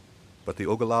 But the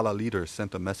Ogallala leader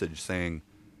sent a message saying,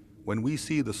 "When we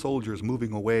see the soldiers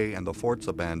moving away and the forts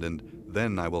abandoned,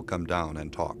 then I will come down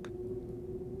and talk."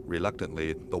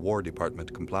 Reluctantly, the War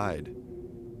Department complied.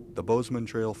 The Bozeman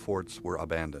Trail forts were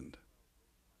abandoned.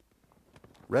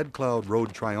 Red Cloud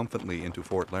rode triumphantly into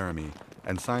Fort Laramie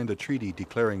and signed a treaty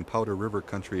declaring Powder River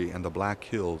country and the Black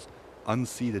Hills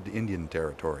unceded Indian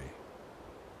territory.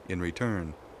 In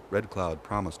return, Red Cloud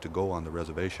promised to go on the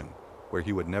reservation, where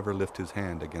he would never lift his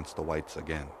hand against the whites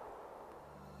again.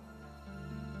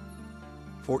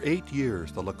 For 8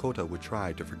 years, the Lakota would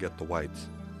try to forget the whites,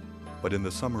 but in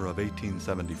the summer of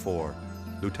 1874,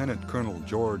 Lieutenant Colonel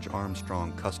George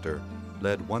Armstrong Custer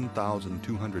led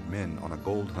 1,200 men on a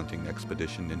gold hunting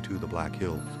expedition into the Black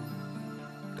Hills.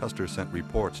 Custer sent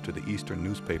reports to the eastern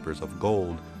newspapers of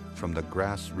gold from the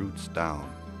grassroots down.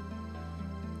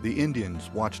 The Indians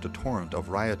watched a torrent of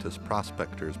riotous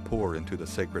prospectors pour into the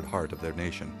sacred heart of their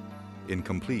nation, in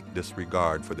complete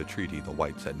disregard for the treaty the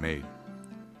whites had made.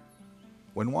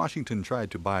 When Washington tried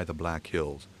to buy the Black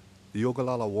Hills, the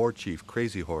Ogallala war chief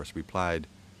Crazy Horse replied,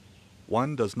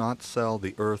 "One does not sell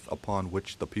the earth upon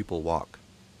which the people walk."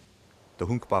 The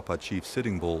Hunkpapa chief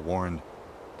Sitting Bull warned,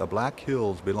 "The Black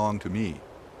Hills belong to me.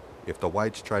 If the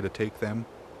whites try to take them,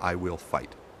 I will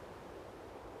fight."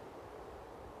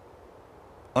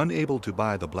 Unable to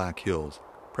buy the Black Hills,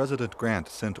 President Grant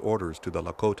sent orders to the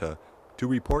Lakota to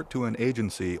report to an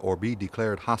agency or be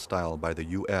declared hostile by the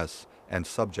U.S. and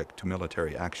subject to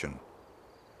military action.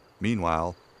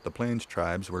 Meanwhile, the Plains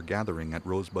tribes were gathering at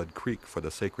Rosebud Creek for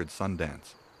the sacred sun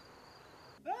dance.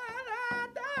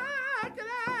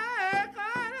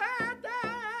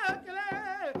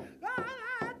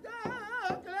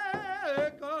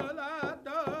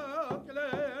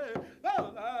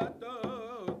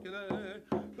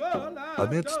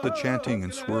 Amidst the chanting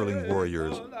and swirling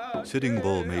warriors, Sitting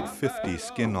Bull made 50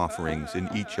 skin offerings in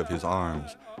each of his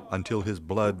arms until his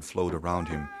blood flowed around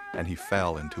him and he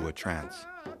fell into a trance.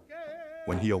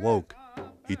 When he awoke,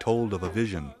 he told of a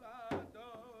vision.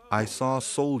 I saw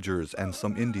soldiers and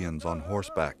some Indians on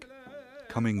horseback,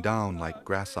 coming down like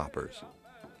grasshoppers,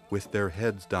 with their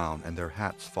heads down and their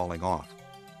hats falling off.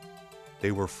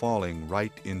 They were falling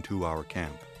right into our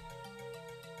camp.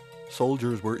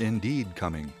 Soldiers were indeed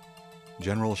coming.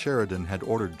 General Sheridan had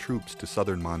ordered troops to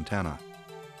southern Montana.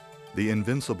 The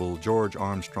invincible George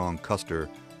Armstrong Custer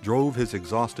drove his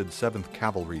exhausted 7th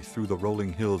Cavalry through the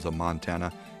rolling hills of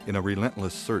Montana in a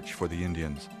relentless search for the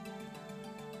Indians.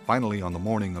 Finally, on the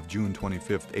morning of June 25,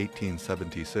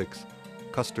 1876,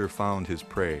 Custer found his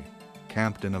prey,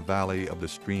 camped in a valley of the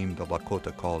stream the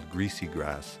Lakota called Greasy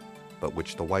Grass, but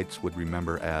which the whites would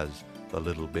remember as the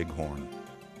Little Bighorn.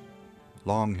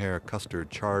 Long-Hair Custer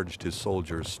charged his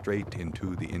soldiers straight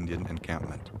into the Indian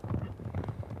encampment.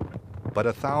 But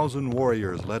 1,000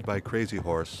 warriors led by Crazy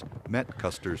Horse met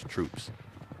Custer's troops,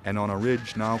 and on a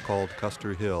ridge now called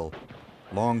Custer Hill,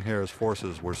 Longhair's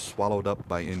forces were swallowed up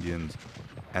by Indians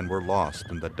and were lost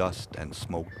in the dust and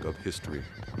smoke of history.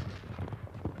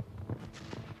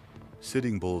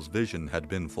 Sitting Bull's vision had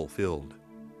been fulfilled.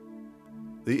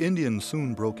 The Indians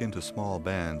soon broke into small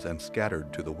bands and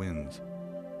scattered to the winds.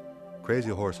 Crazy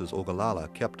Horse's Ogallala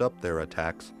kept up their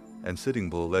attacks, and Sitting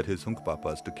Bull led his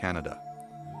Hunkpapas to Canada.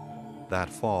 That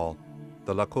fall,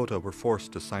 the Lakota were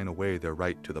forced to sign away their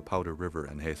right to the Powder River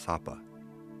and Haisapa.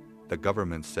 The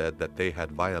government said that they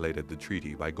had violated the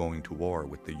treaty by going to war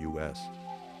with the U.S.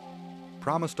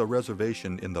 Promised a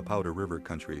reservation in the Powder River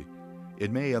country,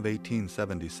 in May of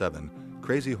 1877,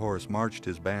 Crazy Horse marched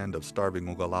his band of starving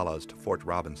Ogallalas to Fort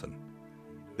Robinson.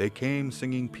 They came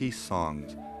singing peace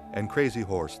songs, and Crazy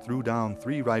Horse threw down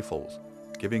 3 rifles,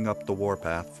 giving up the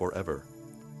warpath forever.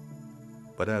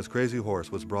 But as Crazy Horse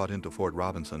was brought into Fort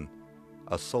Robinson,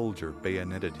 a soldier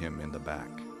bayoneted him in the back.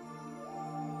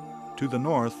 To the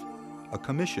north, a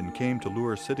commission came to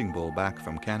lure Sitting Bull back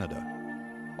from Canada,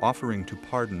 offering to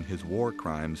pardon his war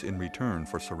crimes in return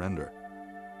for surrender.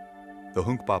 The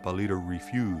Hunkpapa leader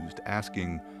refused,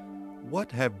 asking,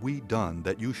 "What have we done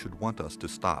that you should want us to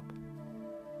stop?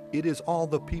 It is all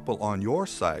the people on your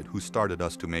side who started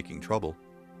us to making trouble.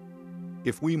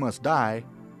 If we must die,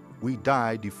 we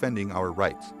die defending our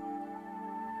rights."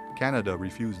 Canada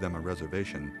refused them a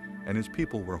reservation, and his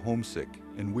people were homesick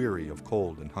and weary of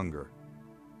cold and hunger.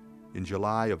 In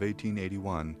July of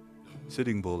 1881,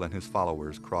 Sitting Bull and his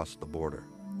followers crossed the border.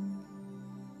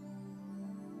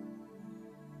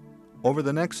 Over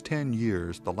the next 10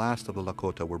 years, the last of the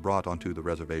Lakota were brought onto the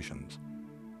reservations,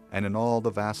 and in all the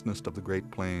vastness of the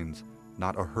Great Plains,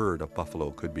 not a herd of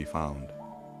buffalo could be found.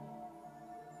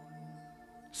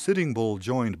 Sitting Bull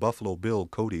joined Buffalo Bill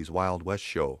Cody's Wild West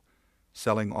show,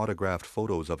 selling autographed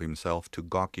photos of himself to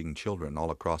gawking children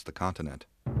all across the continent.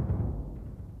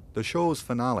 The show's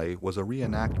finale was a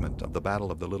reenactment of the Battle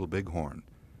of the Little Bighorn,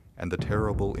 and the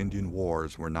terrible Indian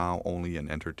wars were now only an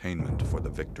entertainment for the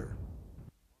victor.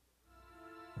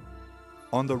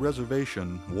 On the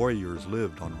reservation, warriors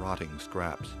lived on rotting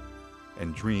scraps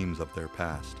and dreams of their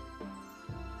past.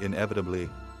 Inevitably,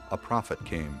 a prophet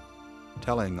came,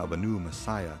 telling of a new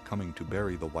Messiah coming to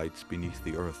bury the whites beneath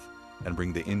the earth and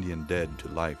bring the Indian dead to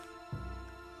life.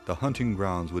 The hunting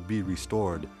grounds would be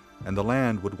restored, and the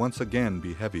land would once again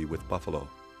be heavy with buffalo.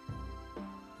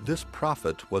 This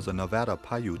prophet was a Nevada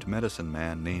Paiute medicine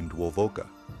man named Wovoka,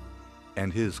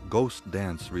 and his ghost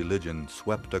dance religion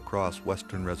swept across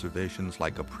western reservations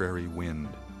like a prairie wind,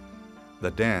 the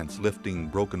dance lifting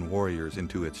broken warriors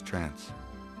into its trance.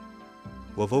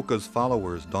 Wovoka's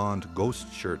followers donned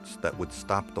ghost shirts that would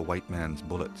stop the white man's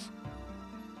bullets.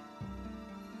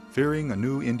 Fearing a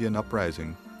new Indian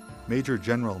uprising, Major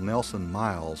General Nelson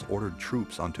Miles ordered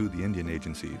troops onto the Indian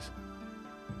agencies.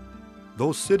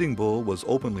 Though Sitting Bull was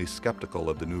openly skeptical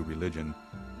of the new religion,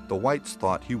 the whites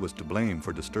thought he was to blame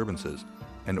for disturbances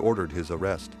and ordered his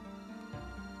arrest.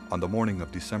 On the morning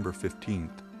of December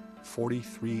 15th,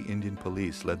 43 Indian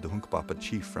police led the Hunkpapa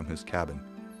chief from his cabin.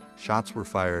 Shots were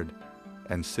fired,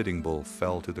 and Sitting Bull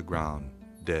fell to the ground,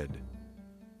 dead.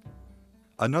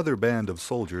 Another band of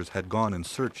soldiers had gone in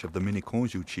search of the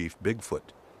Miniconjou chief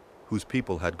Bigfoot, whose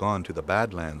people had gone to the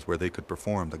Badlands where they could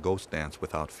perform the ghost dance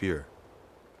without fear.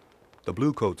 The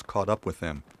Bluecoats caught up with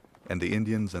them, and the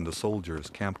Indians and the soldiers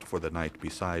camped for the night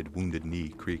beside Wounded Knee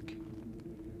Creek.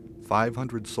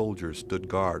 500 soldiers stood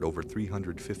guard over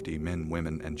 350 men,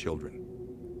 women, and children.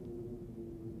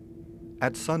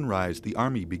 At sunrise, the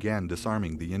Army began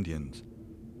disarming the Indians.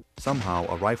 Somehow,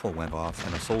 a rifle went off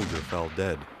and a soldier fell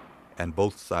dead, and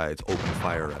both sides opened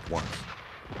fire at once.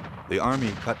 The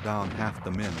Army cut down half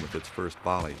the men with its first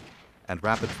volley, and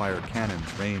rapid-fire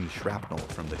cannons rained shrapnel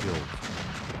from the hills.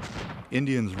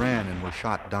 Indians ran and were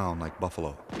shot down like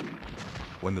buffalo.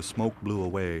 When the smoke blew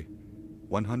away,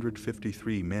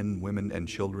 153 men, women, and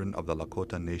children of the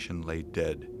Lakota Nation lay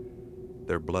dead,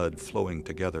 their blood flowing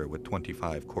together with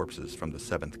 25 corpses from the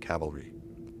 7th Cavalry.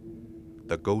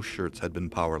 The ghost shirts had been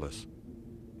powerless,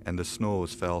 and the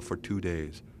snows fell for 2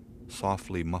 days,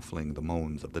 softly muffling the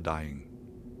moans of the dying.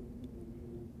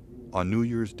 On New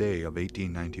Year's Day of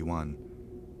 1891,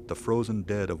 the frozen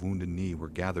dead of Wounded Knee were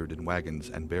gathered in wagons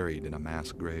and buried in a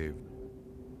mass grave.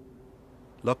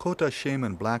 Lakota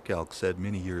shaman Black Elk said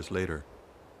many years later,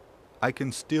 "I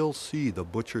can still see the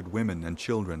butchered women and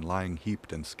children lying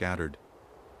heaped and scattered,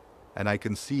 and I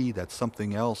can see that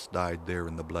something else died there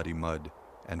in the bloody mud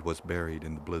and was buried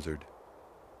in the blizzard.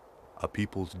 A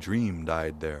people's dream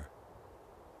died there.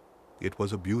 It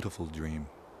was a beautiful dream."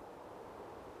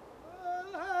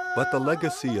 But the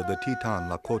legacy of the Teton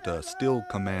Lakota still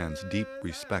commands deep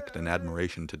respect and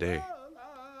admiration today.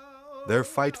 Their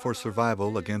fight for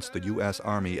survival against the U.S.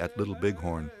 Army at Little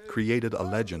Bighorn created a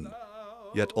legend,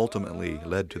 yet ultimately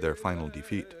led to their final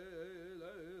defeat.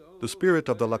 The spirit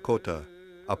of the Lakota,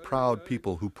 a proud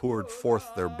people who poured forth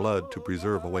their blood to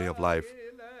preserve a way of life,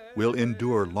 will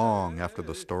endure long after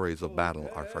the stories of battle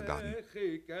are forgotten.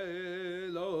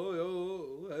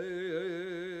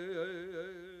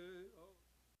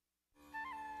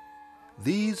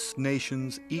 These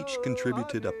nations each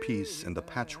contributed a piece in the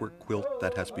patchwork quilt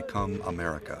that has become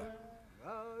America.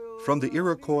 From the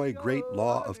Iroquois Great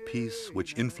Law of Peace,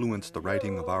 which influenced the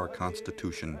writing of our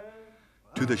Constitution,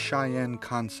 to the Cheyenne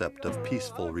concept of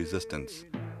peaceful resistance,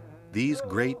 these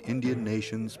great Indian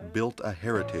nations built a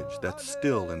heritage that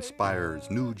still inspires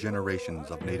new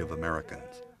generations of Native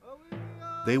Americans.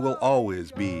 They will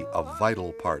always be a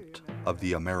vital part of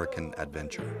the American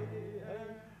adventure.